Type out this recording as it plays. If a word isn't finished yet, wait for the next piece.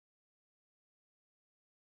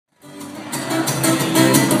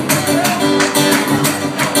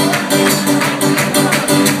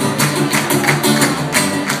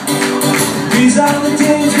These are the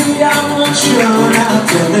days we are unsure now,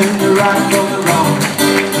 telling the right from the wrong.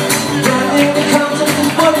 Running the concept of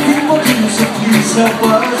what people do, so please help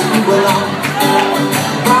us move along.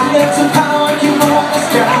 Violence and power keep holding us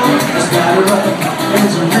down, no matter what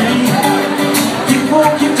misery. People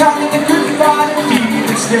keep talking and criticizing deep,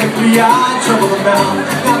 instead we are in trouble now.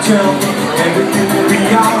 Now tell me, everything will be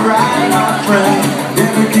alright, my friend.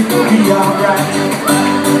 Everything will be alright.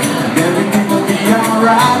 Everything will be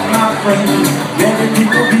alright, my friend. Everything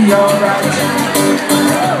will be alright.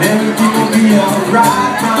 Everything will be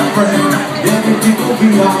alright, my friend. Everything will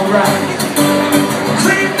be alright.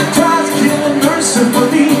 Clean the ties, killing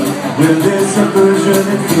mercifully, with this aversion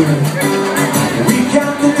and fear. We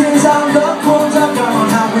count the days our loved ones are gone.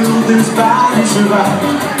 How will this body survive?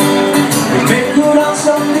 We make good on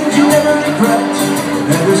some things you never regret.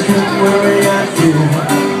 Never can worry and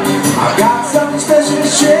fear. I've got something special to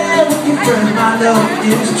share with you, friend. My love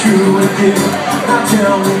is true and dear. Now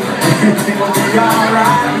tell me, everything will be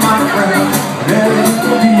alright, my friend. Everything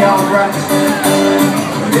will be alright.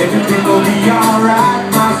 Everything will be alright,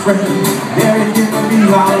 my friend. Everything will be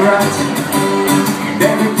alright.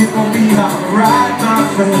 Everything will be alright, my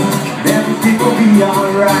friend. Everything will be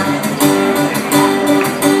alright.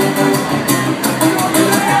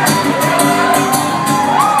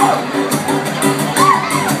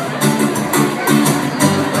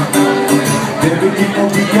 Everything will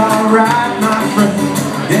be alright, my friend.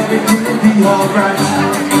 Everything will be alright.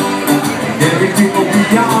 Everything will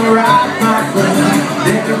be alright.